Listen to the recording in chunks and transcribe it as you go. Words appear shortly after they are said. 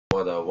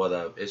What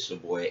up? It's your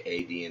boy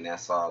AD, and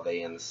that's all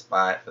day in the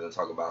spot. Finna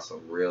talk about some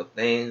real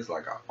things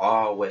like I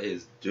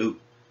always do.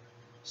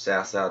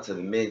 Shouts out to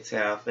the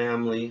MGTOW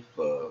family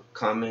for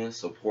coming,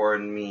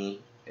 supporting me,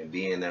 and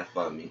being there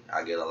for me.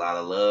 I get a lot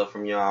of love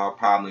from y'all,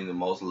 probably the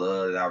most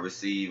love that I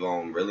receive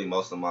on really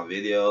most of my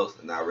videos,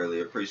 and I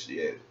really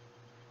appreciate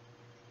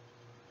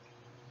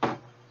it.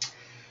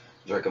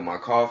 Drinking my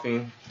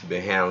coffee,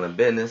 been handling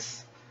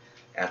business.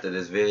 After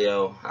this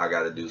video, I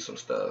gotta do some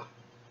stuff.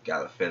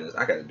 Gotta finish.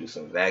 I gotta do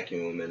some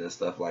vacuuming and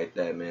stuff like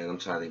that, man. I'm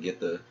trying to get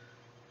the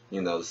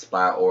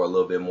spot or a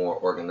little bit more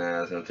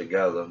organized and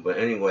together. But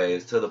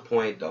anyways, to the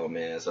point though,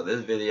 man. So this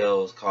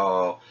video is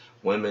called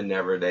Women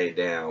Never Date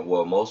Down.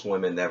 Well, most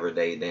women never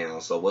date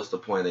down. So what's the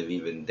point of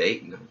even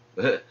dating them?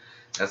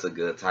 That's a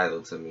good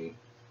title to me.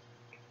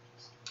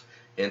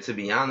 And to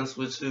be honest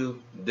with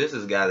you, this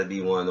has got to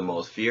be one of the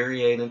most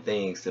infuriating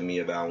things to me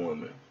about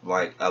women.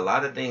 Like, a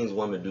lot of things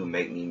women do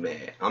make me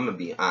mad. I'm going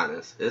to be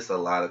honest. It's a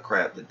lot of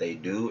crap that they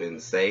do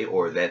and say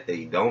or that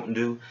they don't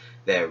do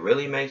that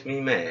really makes me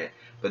mad.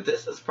 But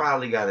this has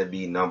probably got to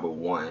be number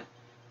one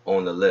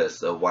on the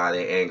list of why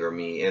they anger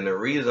me. And the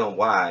reason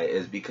why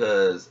is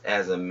because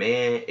as a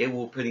man, it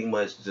will pretty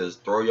much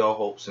just throw your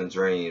hopes and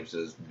dreams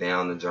just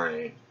down the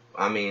drain.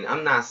 I mean,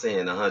 I'm not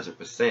saying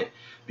 100%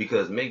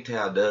 because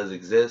MGTOW does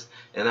exist,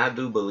 and I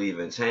do believe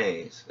in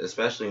change,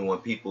 especially when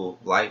people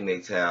like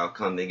MGTOW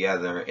come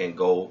together and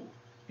go,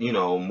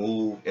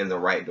 move in the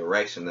right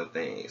direction of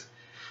things.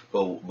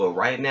 But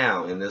right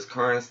now, in this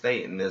current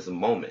state, in this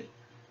moment,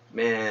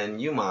 man,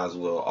 you might as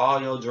well,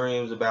 all your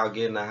dreams about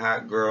getting a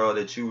hot girl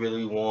that you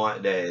really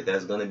want,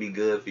 that's going to be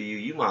good for you,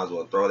 you might as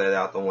well throw that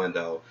out the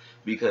window.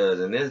 Because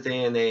in this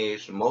day and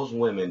age, most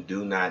women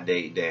do not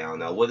date down.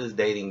 Now, what is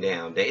dating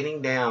down?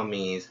 Dating down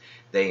means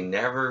they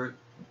never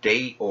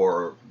date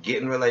or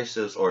get in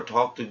relationships or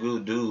talk to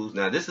good dudes.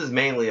 Now, this is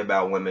mainly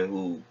about women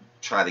who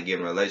try to get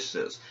in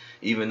relationships.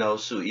 Even though,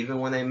 shoot, even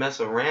when they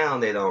mess around,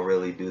 they don't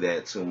really do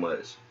that too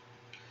much.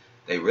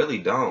 They really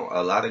don't.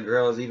 A lot of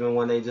girls, even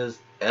when they just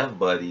F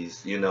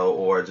buddies,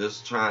 or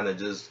just trying to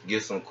just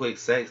get some quick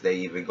sex, they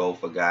even go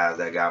for guys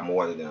that got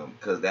more than them.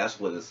 Because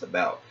that's what it's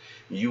about.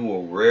 You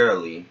will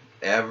rarely,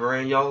 ever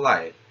in your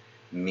life,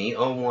 meet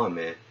a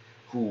woman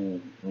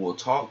who will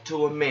talk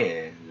to a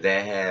man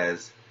that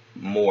has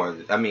more,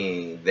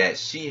 that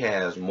she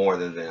has more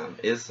than them.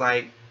 It's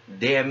like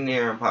damn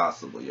near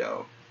impossible,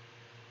 yo.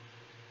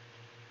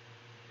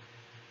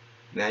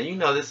 Now,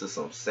 this is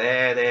some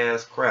sad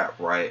ass crap,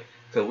 right?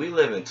 Because we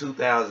live in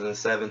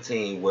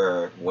 2017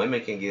 where women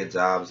can get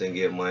jobs and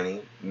get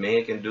money.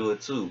 Men can do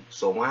it too.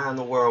 So why in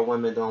the world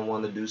women don't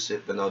want to do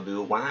shit for no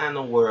dude? Why in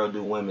the world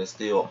do women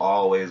still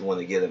always want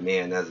to get a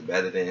man that's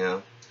better than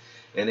him?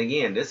 And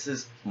again, this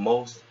is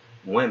most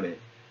women.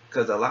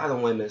 Because a lot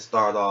of women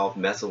start off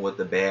messing with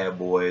the bad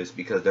boys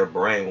because they're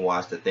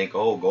brainwashed to think,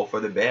 oh, go for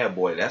the bad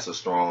boy. That's a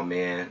strong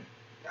man.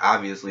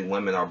 Obviously,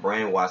 women are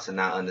brainwashed to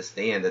not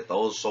understand that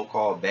those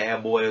so-called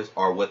bad boys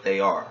are what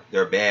they are.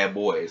 They're bad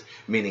boys,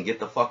 meaning get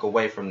the fuck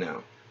away from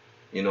them.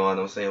 You know what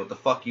I'm saying? What the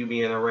fuck you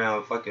being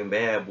around fucking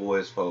bad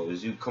boys for?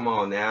 Is you, come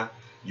on now.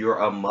 You're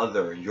a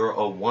mother. You're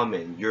a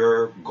woman.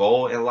 Your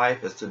goal in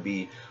life is to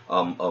be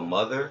a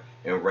mother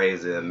and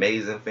raise an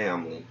amazing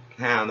family.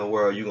 How in the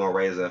world you gonna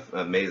raise an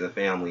amazing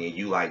family and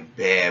you like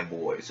bad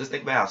boys? Just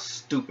think about how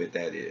stupid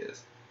that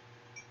is.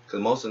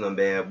 Because most of them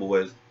bad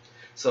boys.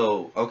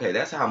 So, okay,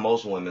 that's how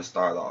most women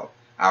start off.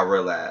 I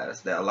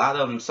realize that a lot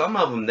of them, some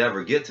of them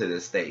never get to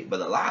this state,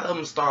 but a lot of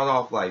them start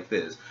off like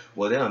this.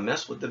 Well, they'll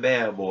mess with the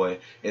bad boy,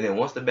 and then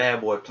once the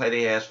bad boy play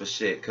their ass for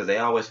shit, because they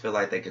always feel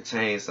like they could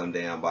change some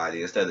damn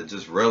body instead of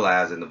just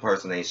realizing the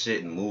person ain't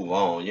shit and move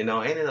on. Ain't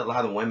it a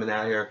lot of women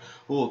out here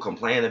who will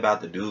complain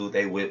about the dude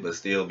they with but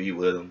still be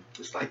with him?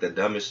 It's like the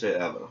dumbest shit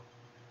ever.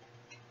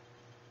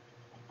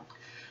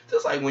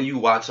 Just like when you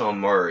watch on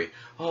Murray,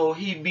 oh,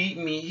 he beat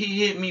me,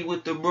 he hit me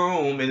with the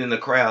broom, and then the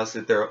crowd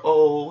sit there,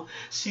 oh,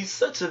 she's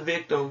such a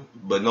victim.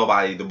 But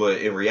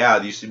in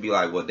reality, you should be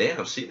like, well,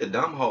 damn, she the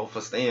dumb hoe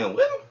for staying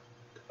with him.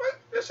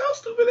 That's your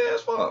stupid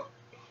ass fault.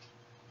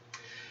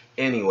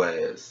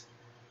 Anyways,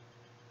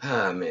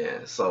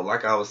 man, so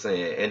like I was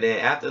saying, and then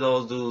after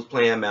those dudes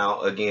play him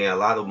out, again,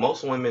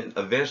 most women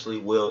eventually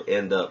will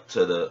end up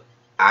to the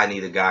I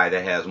need a guy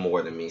that has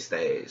more than me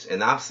stage.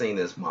 And I've seen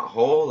this my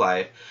whole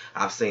life.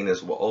 I've seen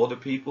this with older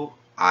people.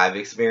 I've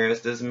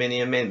experienced this many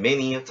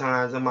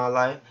times in my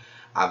life.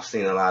 I've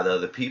seen a lot of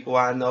other people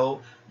I know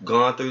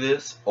gone through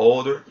this,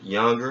 older,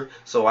 younger.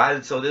 So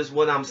this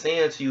what I'm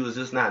saying to you is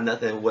just not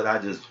nothing what I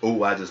just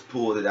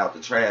pulled it out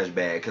the trash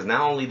bag. Because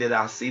not only did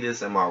I see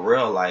this in my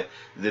real life,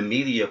 the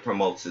media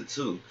promotes it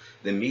too.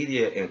 The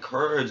media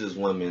encourages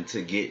women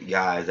to get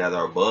guys that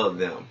are above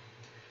them.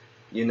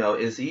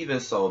 It's even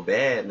so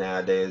bad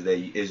nowadays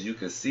that, as you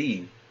can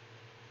see,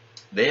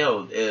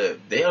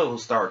 they'll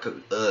start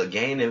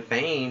gaining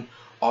fame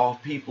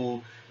off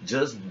people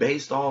just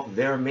based off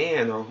their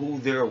man or who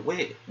they're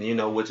with,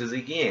 which is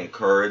again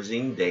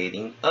encouraging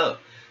dating up.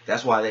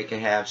 That's why they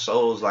can have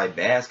shows like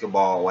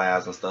Basketball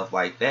Wives and stuff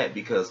like that,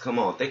 because come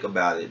on, think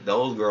about it,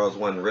 those girls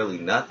wasn't really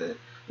nothing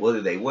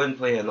whether they wasn't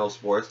playing no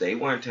sports, they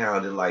weren't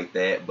talented like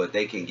that, but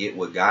they can get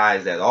with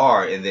guys that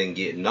are and then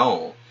get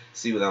known.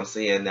 See what I'm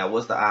saying? Now,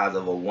 what's the odds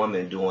of a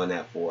woman doing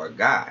that for a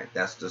guy?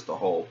 That's just the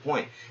whole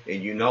point.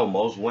 And you know,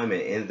 most women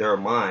in their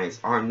minds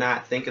are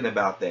not thinking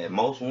about that.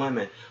 Most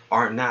women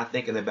are not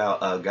thinking about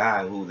a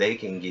guy who they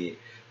can get,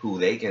 who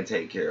they can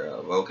take care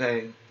of,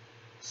 okay?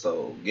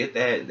 So get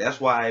that. That's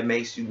why it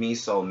makes me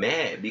so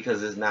mad,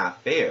 because it's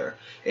not fair,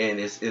 and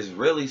it's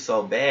really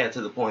so bad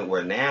to the point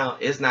where now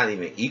it's not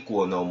even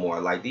equal no more.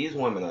 Like, these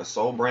women are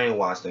so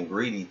brainwashed and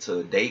greedy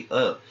to date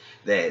up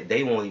that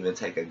they won't even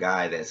take a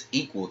guy that's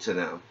equal to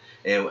them.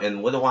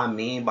 And what do I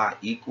mean by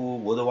equal?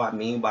 What do I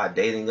mean by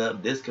dating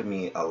up? This could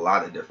mean a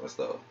lot of different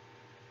stuff.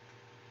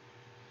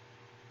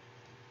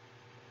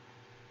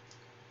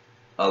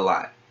 A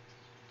lot.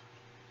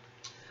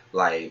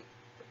 Like.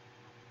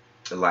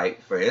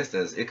 Like, for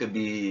instance, it could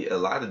be a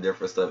lot of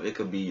different stuff. It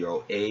could be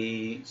your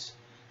age.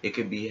 It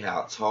could be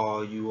how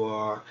tall you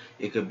are.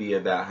 It could be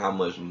about how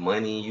much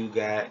money you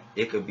got.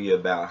 It could be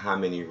about how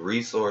many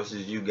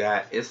resources you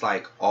got. It's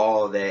like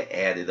all that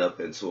added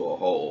up into a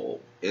whole.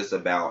 It's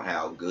about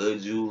how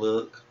good you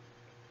look.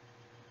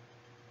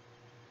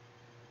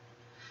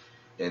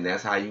 And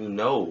that's how you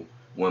know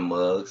when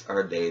mugs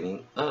are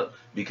dating up.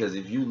 Because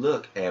if you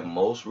look at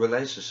most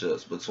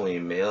relationships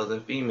between males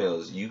and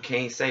females, you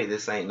can't say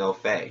this ain't no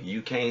fact.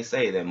 You can't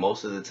say that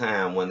most of the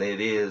time when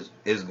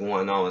it's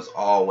going on, it's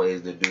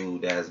always the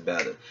dude that's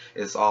better.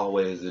 It's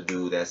always the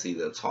dude that's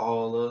either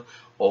taller,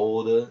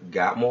 older,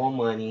 got more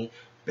money,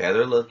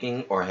 better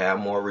looking, or have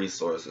more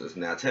resources.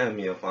 Now tell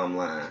me if I'm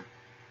lying.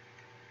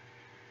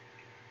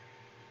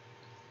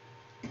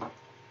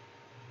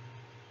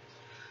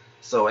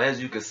 So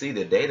as you can see,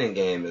 the dating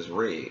game is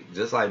rigged.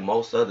 Just like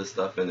most other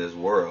stuff in this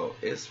world,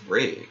 it's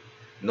rigged.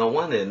 No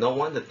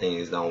wonder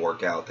things don't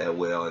work out that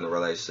well in a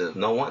relationship.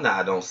 No wonder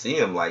I don't see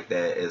them like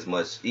that as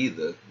much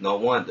either. No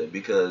wonder,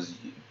 because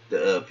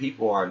the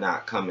people are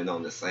not coming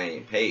on the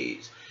same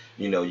page.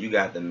 You know, you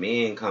got the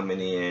men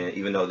coming in,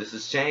 even though this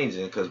is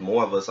changing because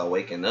more of us are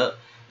waking up.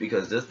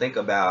 Because just think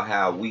about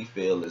how we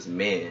feel as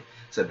men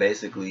to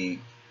basically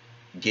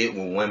get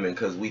with women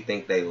because we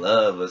think they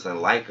love us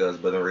and like us,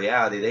 but in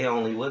reality they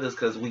only with us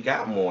because we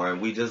got more and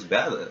we just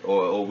better,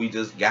 or we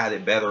just got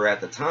it better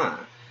at the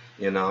time.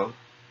 You know,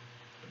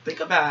 think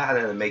about how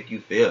that would make you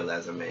feel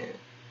as a man,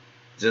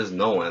 just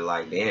knowing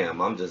like,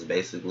 damn, I'm just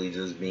basically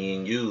just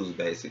being used,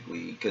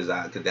 basically. Cause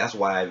that's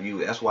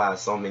why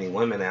so many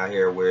women out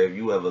here where if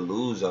you ever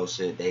lose your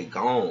shit, they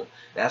gone.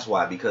 That's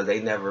why, because they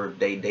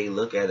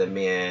look at a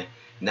man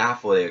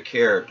not for their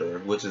character,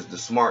 which is the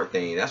smart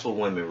thing. That's what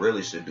women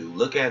really should do.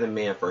 Look at a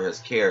man for his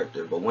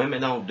character. But women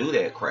don't do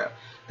that crap.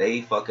 They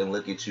fucking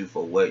look at you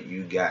for what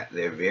you got.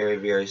 They're very,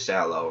 very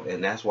shallow.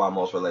 And that's why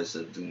most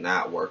relationships do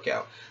not work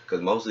out. Because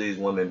most of these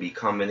women be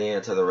coming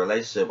into the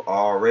relationship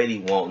already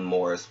wanting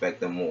more,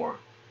 expecting more.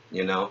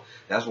 You know,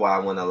 that's why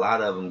when a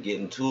lot of them get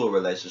into a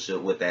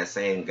relationship with that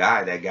same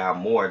guy that got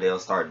more, they'll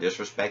start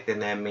disrespecting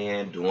that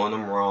man, doing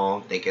them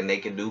wrong, thinking they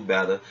can do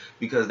better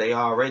because they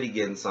already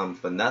getting something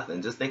for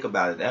nothing. Just think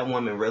about it. That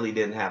woman really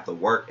didn't have to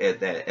work at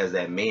that as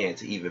that man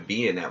to even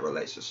be in that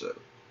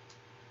relationship.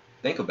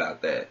 Think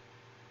about that.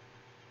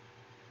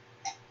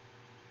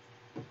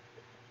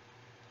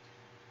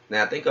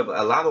 Now, think of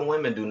a lot of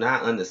women do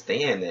not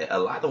understand that. A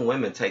lot of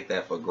women take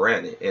that for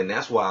granted, and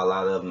that's why a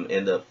lot of them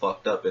end up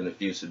fucked up in the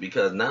future,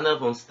 because none of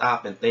them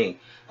stop and think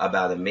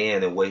about a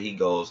man and what he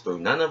goes through.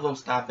 None of them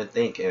stop and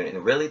think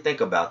and really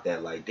think about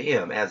that. Like,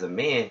 damn, as a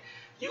man,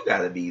 you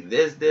gotta be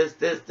this,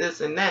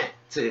 and that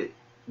to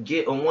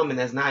get a woman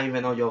that's not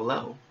even on your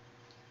level.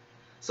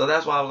 So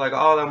that's why I was like,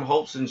 all them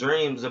hopes and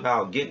dreams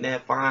about getting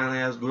that fine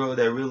ass girl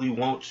that really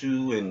wants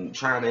you and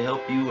trying to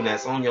help you and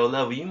that's on your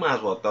level, you might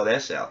as well throw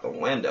that shit out the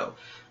window,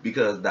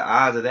 because the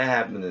odds of that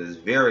happening is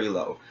very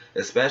low,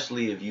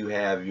 especially if you don't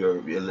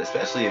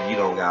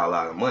got a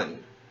lot of money.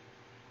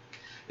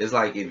 It's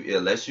like,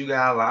 unless you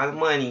got a lot of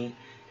money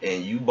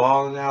and you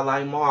balling out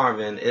like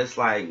Marvin, it's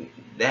like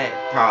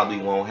that probably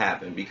won't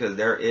happen, because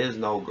there is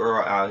no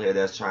girl out here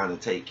that's trying to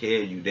take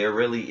care of you. There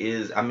really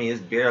is. I mean,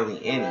 it's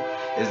barely any.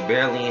 There's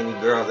barely any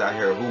girls out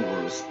here who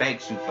will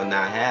respect you for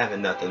not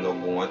having nothing or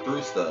going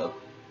through stuff.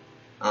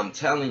 I'm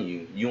telling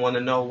you. You want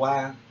to know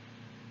why?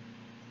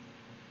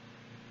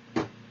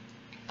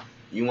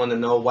 You want to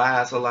know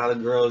why it's a lot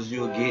of girls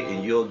you'll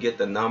get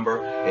the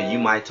number and you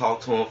might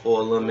talk to them for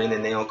a little minute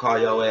and they don't call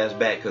your ass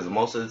back? Because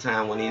most of the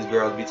time when these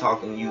girls be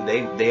talking to you,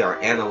 they are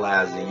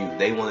analyzing you.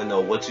 They want to know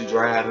what you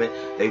driving.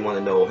 They want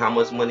to know how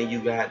much money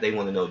you got. They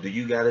want to know, do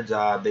you got a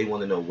job? They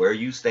want to know where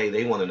you stay.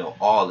 They want to know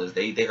all this.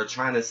 They are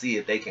trying to see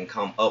if they can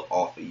come up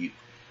off of you.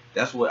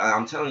 That's what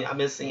I'm telling you. I've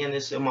been seeing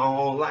this shit my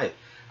whole life.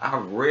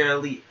 I've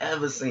rarely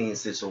ever seen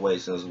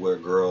situations where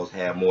girls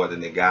had more than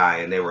the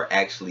guy and they were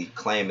actually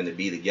claiming to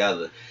be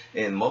together.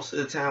 And most of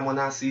the time when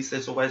I see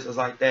situations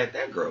like that,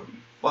 that girl be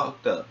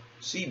fucked up.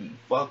 She be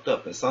fucked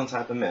up in some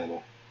type of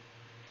manner.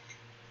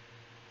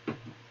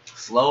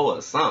 Slow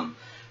or something.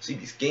 She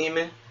be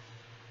scheming.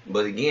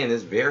 But again,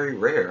 it's very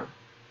rare.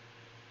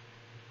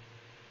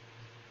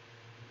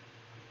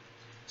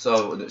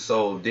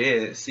 So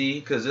then, see,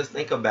 because just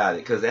think about it.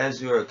 Because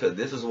because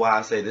this is why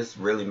I say this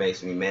really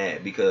makes me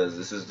mad. Because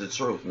this is the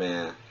truth,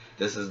 man.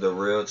 This is the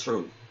real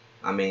truth.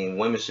 I mean,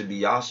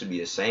 y'all should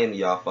be ashamed of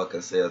y'all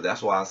fucking selves.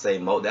 That's why I say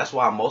that's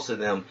why most of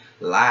them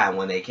lie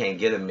when they can't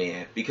get a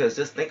man. Because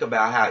just think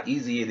about how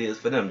easy it is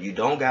for them. You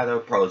don't gotta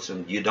approach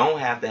them. You don't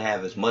have to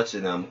have as much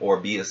of them or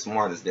be as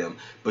smart as them,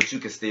 but you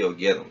can still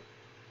get them.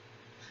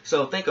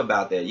 So think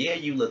about that. Yeah,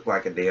 you look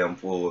like a damn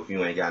fool if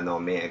you ain't got no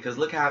man. Because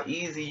look how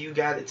easy you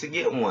got it to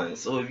get one.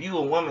 So if you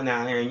a woman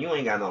out here and you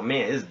ain't got no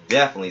man, it's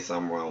definitely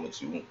something wrong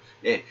with you.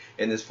 And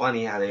it's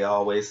funny how they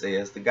always say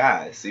it's the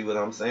guy. See what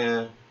I'm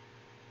saying?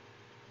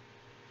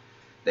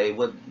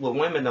 What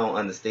women don't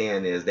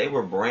understand is they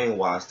were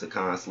brainwashed to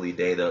constantly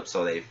date up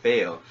so they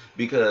fail.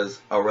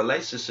 Because a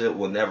relationship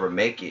will never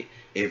make it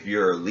if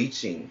you're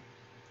leeching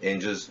and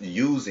just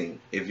using.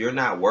 If you're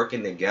not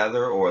working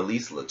together, or at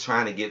least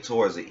trying to get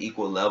towards an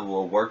equal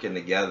level of working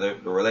together,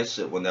 the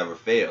relationship will never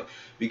fail.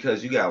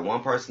 Because you got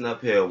one person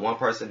up here, one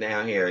person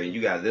down here, and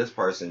you got this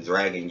person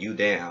dragging you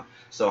down.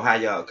 So how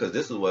y'all, because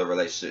this is what a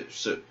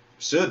relationship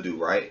should do,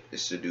 right? It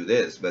should do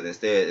this, but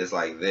instead it's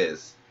like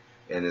this,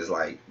 and it's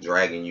like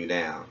dragging you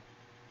down.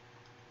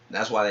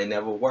 That's why they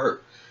never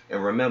work.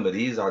 And remember,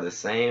 these are the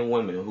same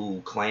women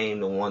who claim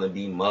to want to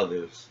be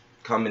mothers,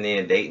 coming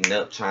in, dating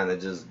up, trying to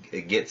just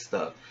get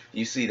stuff.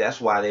 You see, that's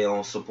why they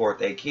don't support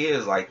their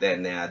kids like that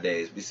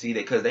nowadays. You see,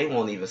 because they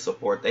won't even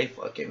support their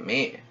fucking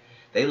man.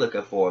 They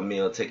looking for a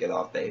meal ticket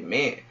off their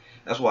man.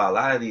 That's why a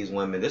lot of these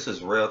women, this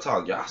is real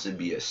talk, y'all should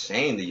be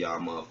ashamed of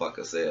y'all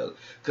motherfucker selves.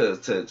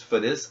 Because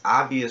for this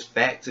obvious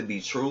fact to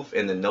be truth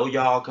and to know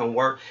y'all can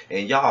work,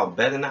 and y'all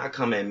better not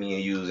come at me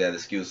and use that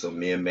excuse of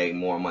men make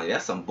more money.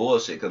 That's some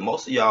bullshit. Because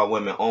most of y'all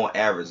women on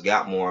average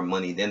got more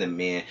money than the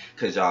men,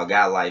 because y'all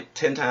got life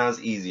 10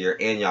 times easier,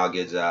 and y'all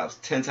get jobs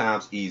 10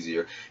 times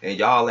easier, and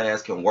y'all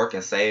ass can work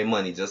and save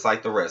money just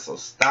like the rest. So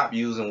stop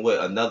using what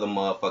another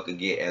motherfucker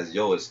get as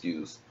your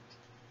excuse.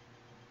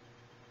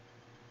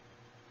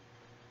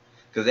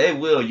 Because they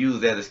will use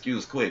that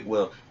excuse quick.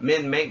 Well,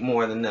 men make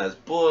more than us.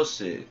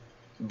 Bullshit.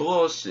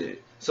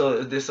 Bullshit.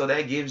 So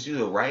that gives you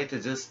the right to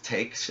just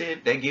take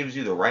shit? That gives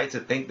you the right to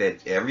think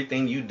that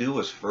everything you do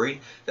is free?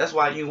 That's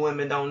why you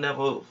women don't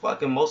never,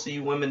 most of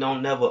you women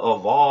don't never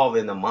evolve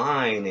in the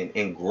mind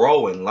and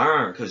grow and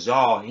learn. Because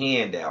y'all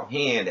handout,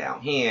 dating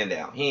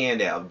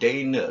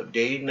up,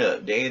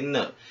 dating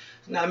up.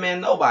 Now,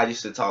 man, nobody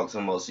should talk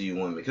to most of you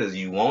women because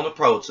you won't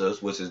approach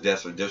us, which is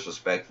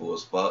disrespectful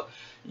as fuck.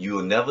 You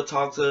will never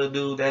talk to a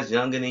dude that's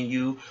younger than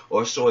you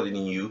or shorter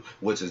than you,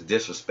 which is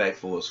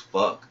disrespectful as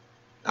fuck.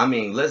 I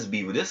mean, let's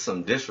be real, this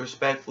some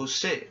disrespectful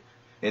shit.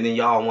 And then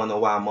y'all wonder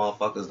why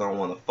motherfuckers don't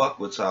want to fuck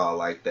with y'all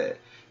like that.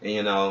 And,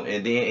 you know,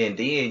 and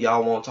then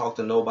y'all won't talk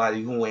to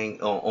nobody who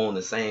ain't on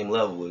the same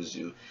level as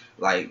you.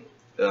 Like,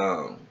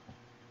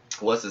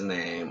 what's his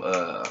name?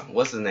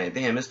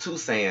 Damn, it's two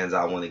sayings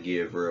I want to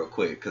give real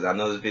quick because I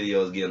know this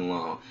video is getting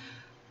long.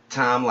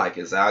 Tom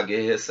Likas, I'll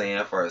get his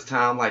saying first.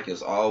 Tom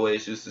Likas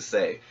always used to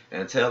say,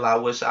 until I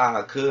wish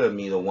I could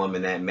meet a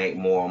woman that make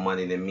more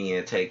money than me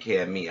and take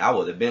care of me, I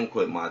would have been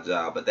quit my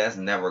job. But that's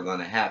never going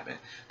to happen.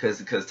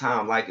 Because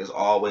Tom Likas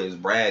always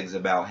brags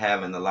about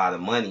having a lot of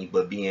money,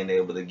 but being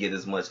able to get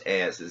as much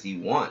ass as he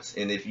wants.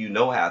 And if you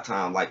know how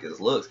Tom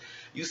Likas looks,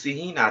 you see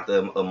he not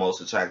the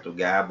most attractive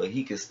guy, but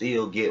he can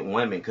still get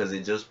women because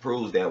it just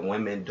proves that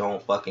women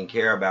don't fucking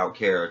care about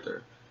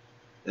character.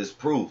 It's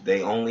proof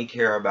they only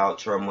care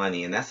about your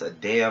money, and that's a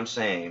damn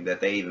shame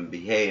that they even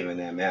behave in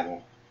that manner.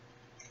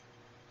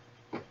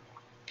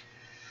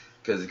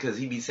 Because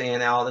he be saying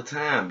that all the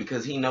time,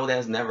 because he know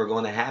that's never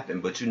going to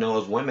happen. But you know,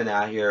 there's women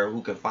out here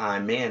who can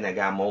find men that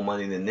got more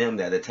money than them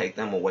that'll take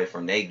them away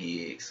from their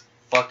gigs.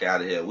 Fuck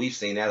out of here. We've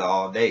seen that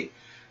all day.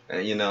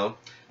 You know,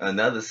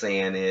 another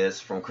saying is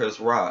from Chris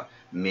Rock,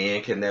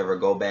 men can never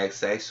go back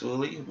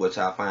sexually, which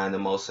I find in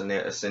most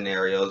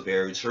scenarios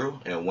very true,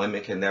 and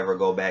women can never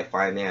go back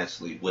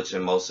financially, which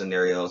in most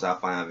scenarios I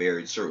find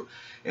very true.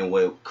 And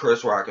what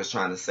Chris Rock is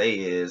trying to say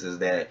is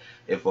that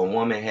if a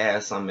woman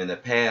has something in the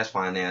past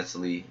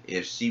financially,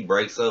 if she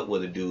breaks up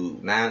with a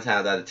dude, 9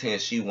 times out of 10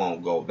 she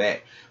won't go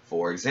back.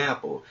 For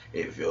example,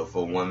 if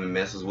a woman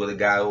messes with a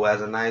guy who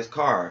has a nice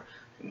car,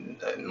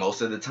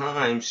 most of the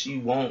time she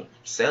won't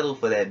settle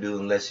for that dude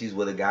unless she's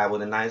with a guy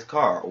with a nice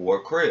car or a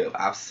crib.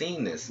 I've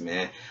seen this,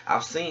 man.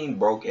 I've seen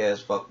broke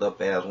ass, fucked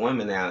up ass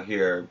women out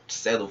here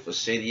settle for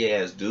shitty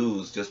ass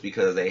dudes just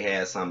because they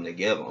had something to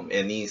give them.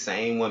 And these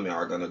same women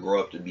are gonna grow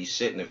up to be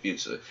shit in the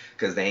future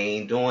because they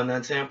ain't doing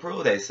nothing to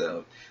improve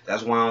themselves.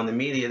 That's why on the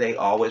media they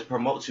always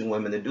promote you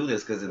women to do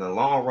this, because in the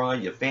long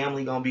run your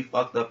family gonna be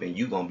fucked up and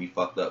you gonna be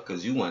fucked up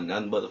because you want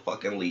nothing but a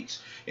fucking leech,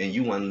 and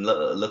you wasn't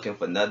looking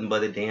for nothing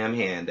but a damn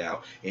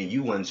handout, and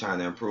you wasn't trying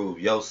to improve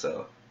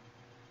yourself.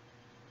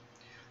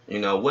 You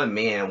know, what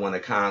man want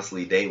to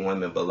constantly date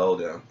women below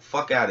them?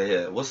 Fuck out of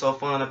here. What's so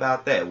fun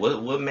about that?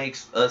 What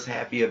makes us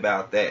happy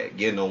about that?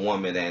 Getting a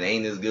woman that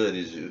ain't as good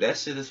as you. That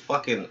shit is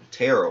fucking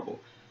terrible.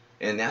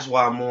 And that's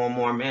why more and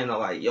more men are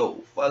like,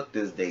 yo, fuck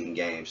this dating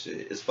game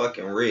shit. It's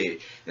fucking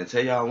rigged.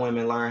 Until y'all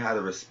women learn how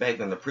to respect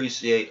and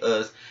appreciate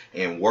us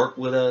and work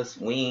with us,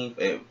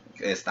 and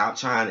stop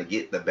trying to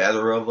get the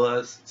better of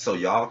us so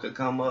y'all could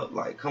come up.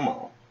 Like, come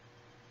on.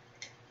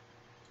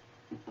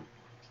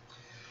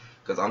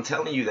 Because I'm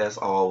telling you, that's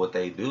all what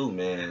they do,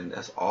 man.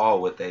 That's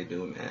all what they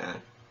do,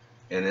 man.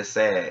 And it's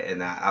sad,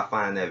 and I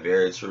find that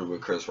very true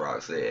what Chris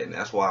Rock said, and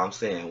that's why I'm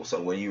saying,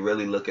 so when you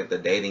really look at the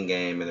dating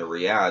game and the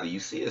reality, you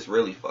see it's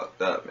really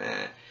fucked up,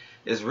 man.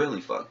 It's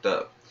really fucked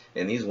up.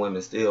 And these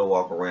women still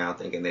walk around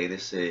thinking they the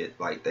shit,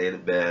 like they the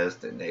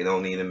best, and they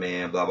don't need a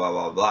man, blah, blah,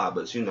 blah, blah,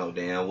 but you know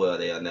damn well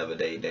they'll never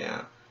date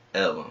down,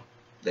 ever.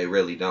 They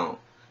really don't.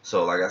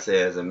 So like I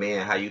said, as a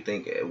man, how you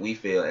think we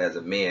feel as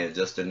a man,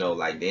 just to know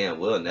like, damn,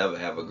 we'll never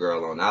have a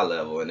girl on our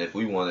level, and if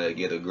we want to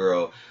get a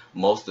girl,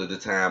 most of the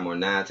time, or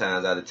 9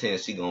 times out of 10,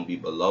 she gonna be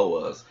below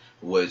us,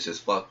 which is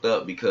fucked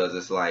up, because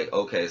it's like,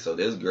 okay, so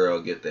this girl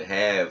get to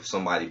have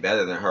somebody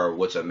better than her,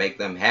 which will make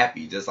them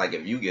happy. Just like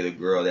if you get a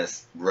girl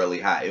that's really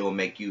hot, it will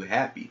make you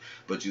happy.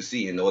 But you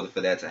see, in order for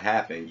that to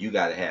happen, you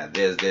gotta have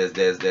this,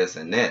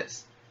 and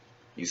this.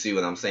 You see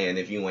what I'm saying?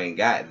 If you ain't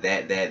got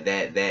that,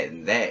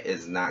 and that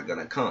is not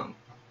gonna come.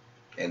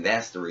 And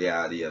that's the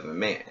reality of a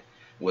man,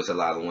 which a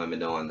lot of women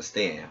don't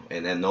understand.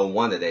 And then no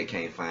wonder they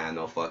can't find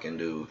no fucking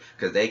dude,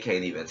 because they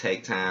can't even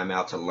take time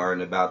out to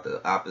learn about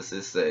the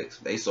opposite sex.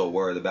 They so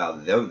worried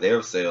about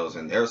themselves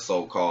and their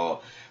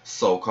so-called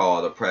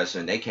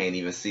oppression, they can't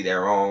even see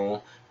their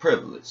own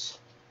privilege.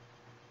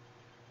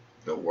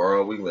 The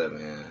world we live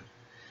in.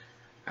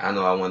 I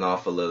know I went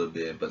off a little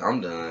bit, but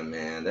I'm done,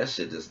 man. That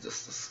shit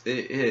just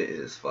it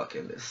is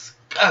fucking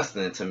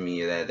disgusting to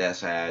me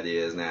that's how it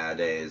is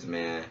nowadays,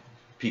 man.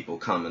 People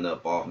coming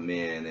up off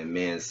men and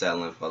men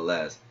selling for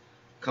less.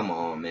 Come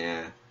on,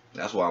 man.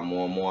 That's why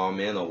more and more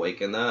men are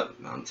waking up.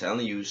 I'm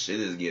telling you, shit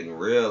is getting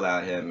real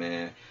out here,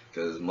 man.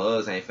 Because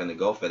mugs ain't finna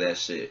go for that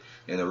shit.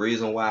 And the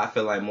reason why I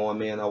feel like more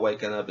men are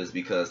waking up is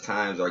because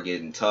times are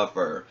getting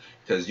tougher.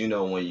 Because, you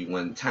know,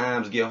 when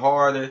times get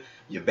harder,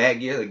 your back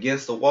get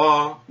against the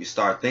wall, you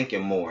start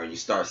thinking more. You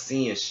start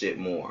seeing shit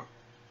more.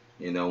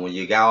 You know, when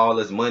you got all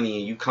this money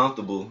and you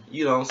comfortable,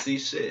 you don't see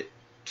shit.